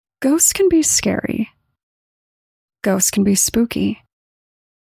Ghosts can be scary. Ghosts can be spooky.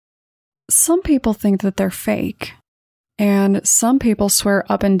 Some people think that they're fake, and some people swear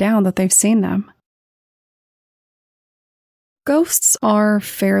up and down that they've seen them. Ghosts are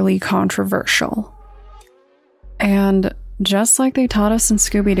fairly controversial. And just like they taught us in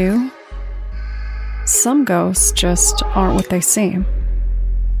Scooby-Doo, some ghosts just aren't what they seem.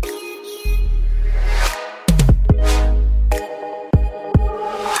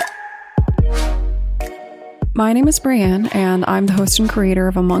 My name is Brienne, and I'm the host and creator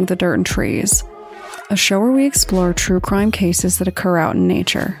of Among the Dirt and Trees, a show where we explore true crime cases that occur out in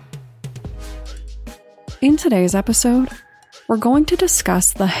nature. In today's episode, we're going to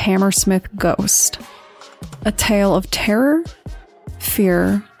discuss the Hammersmith Ghost, a tale of terror,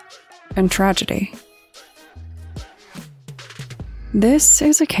 fear, and tragedy. This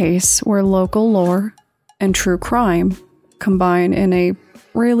is a case where local lore and true crime combine in a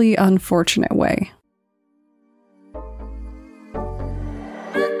really unfortunate way.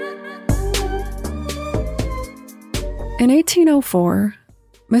 In 1804,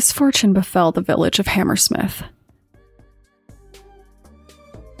 misfortune befell the village of Hammersmith.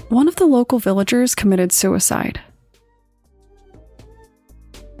 One of the local villagers committed suicide.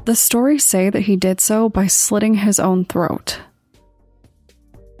 The stories say that he did so by slitting his own throat.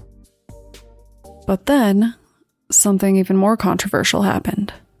 But then, something even more controversial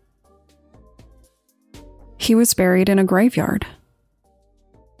happened. He was buried in a graveyard.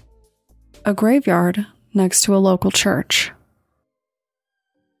 A graveyard next to a local church.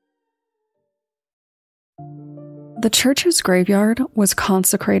 The church's graveyard was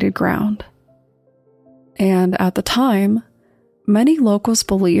consecrated ground, and at the time, many locals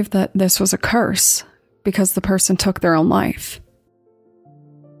believed that this was a curse because the person took their own life.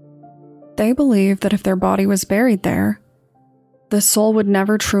 They believed that if their body was buried there, the soul would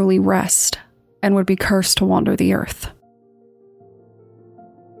never truly rest and would be cursed to wander the earth.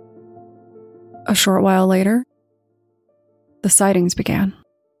 A short while later, the sightings began.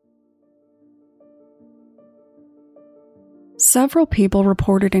 Several people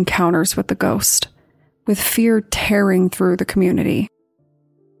reported encounters with the ghost, with fear tearing through the community.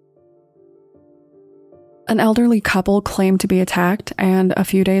 An elderly couple claimed to be attacked, and a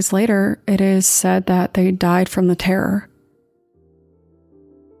few days later, it is said that they died from the terror.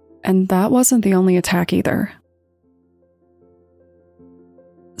 And that wasn't the only attack either.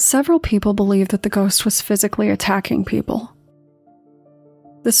 Several people believe that the ghost was physically attacking people.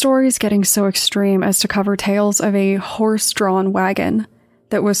 The stories getting so extreme as to cover tales of a horse-drawn wagon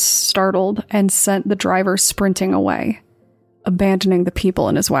that was startled and sent the driver sprinting away, abandoning the people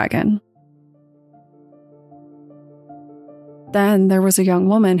in his wagon. Then there was a young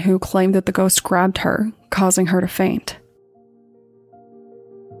woman who claimed that the ghost grabbed her, causing her to faint.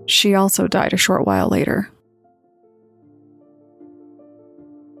 She also died a short while later.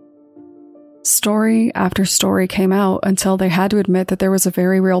 Story after story came out until they had to admit that there was a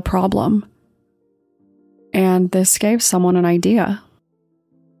very real problem. And this gave someone an idea.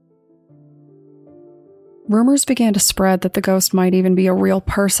 Rumors began to spread that the ghost might even be a real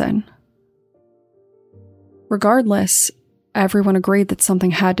person. Regardless, everyone agreed that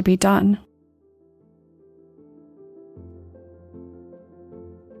something had to be done.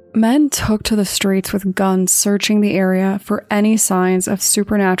 Men took to the streets with guns searching the area for any signs of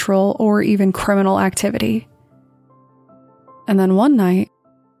supernatural or even criminal activity. And then one night,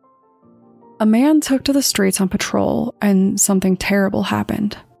 a man took to the streets on patrol and something terrible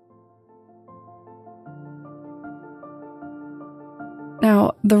happened.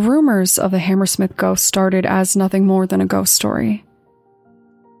 Now, the rumors of the Hammersmith ghost started as nothing more than a ghost story.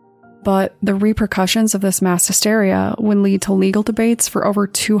 But the repercussions of this mass hysteria would lead to legal debates for over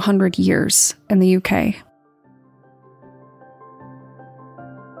 200 years in the UK.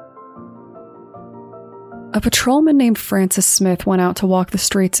 A patrolman named Francis Smith went out to walk the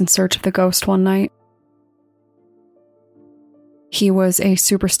streets in search of the ghost one night. He was a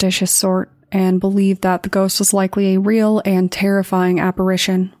superstitious sort and believed that the ghost was likely a real and terrifying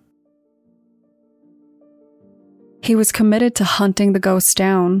apparition. He was committed to hunting the ghost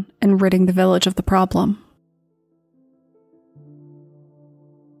down and ridding the village of the problem.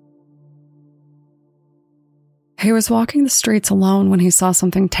 He was walking the streets alone when he saw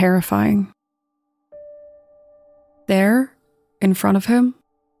something terrifying. There, in front of him,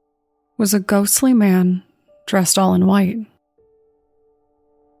 was a ghostly man dressed all in white.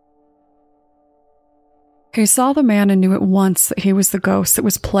 He saw the man and knew at once that he was the ghost that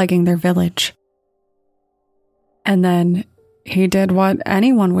was plaguing their village. And then he did what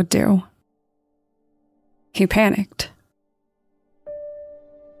anyone would do. He panicked.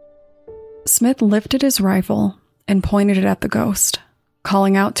 Smith lifted his rifle and pointed it at the ghost,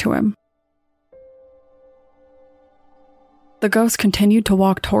 calling out to him. The ghost continued to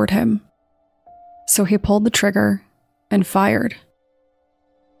walk toward him, so he pulled the trigger and fired.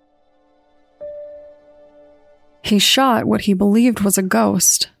 He shot what he believed was a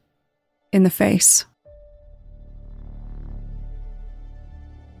ghost in the face.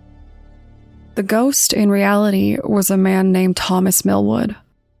 The ghost, in reality, was a man named Thomas Millwood,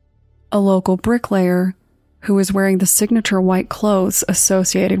 a local bricklayer who was wearing the signature white clothes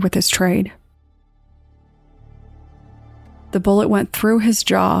associated with his trade. The bullet went through his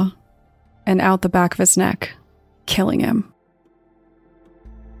jaw and out the back of his neck, killing him.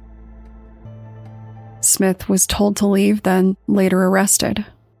 Smith was told to leave, then later arrested.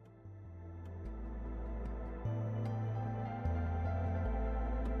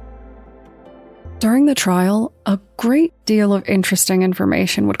 During the trial, a great deal of interesting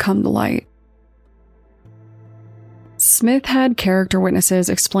information would come to light. Smith had character witnesses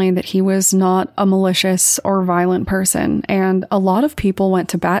explain that he was not a malicious or violent person, and a lot of people went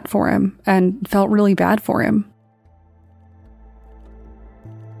to bat for him and felt really bad for him.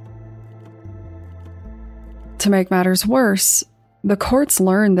 To make matters worse, the courts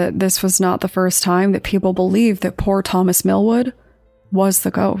learned that this was not the first time that people believed that poor Thomas Millwood was the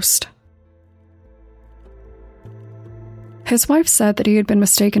ghost. His wife said that he had been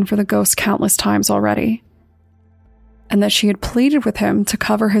mistaken for the ghost countless times already, and that she had pleaded with him to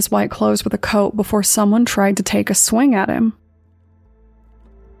cover his white clothes with a coat before someone tried to take a swing at him.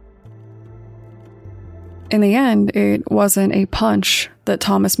 In the end, it wasn't a punch that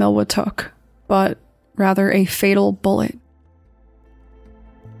Thomas Millwood took, but rather a fatal bullet.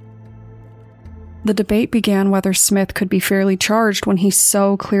 The debate began whether Smith could be fairly charged when he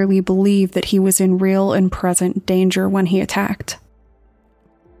so clearly believed that he was in real and present danger when he attacked.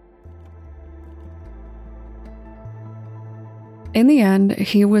 In the end,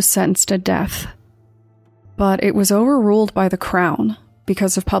 he was sentenced to death, but it was overruled by the Crown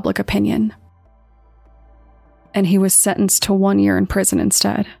because of public opinion, and he was sentenced to 1 year in prison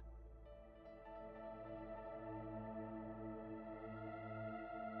instead.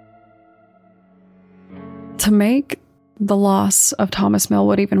 To make the loss of Thomas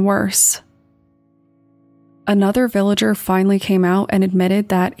Millwood even worse, another villager finally came out and admitted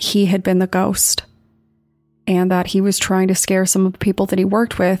that he had been the ghost, and that he was trying to scare some of the people that he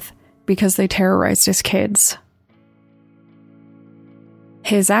worked with because they terrorized his kids.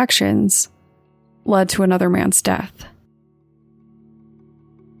 His actions led to another man's death.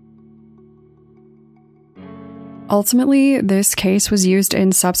 Ultimately, this case was used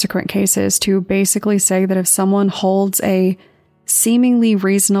in subsequent cases to basically say that if someone holds a seemingly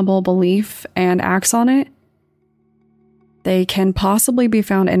reasonable belief and acts on it, they can possibly be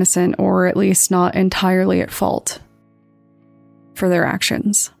found innocent or at least not entirely at fault for their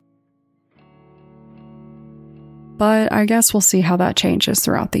actions. But I guess we'll see how that changes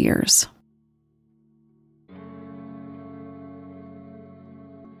throughout the years.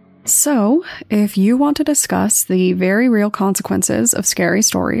 So, if you want to discuss the very real consequences of scary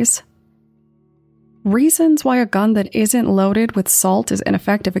stories, reasons why a gun that isn't loaded with salt is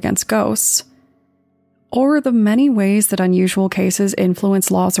ineffective against ghosts, or the many ways that unusual cases influence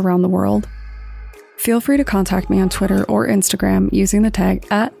laws around the world, feel free to contact me on Twitter or Instagram using the tag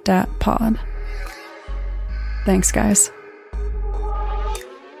 @datpod. Thanks, guys.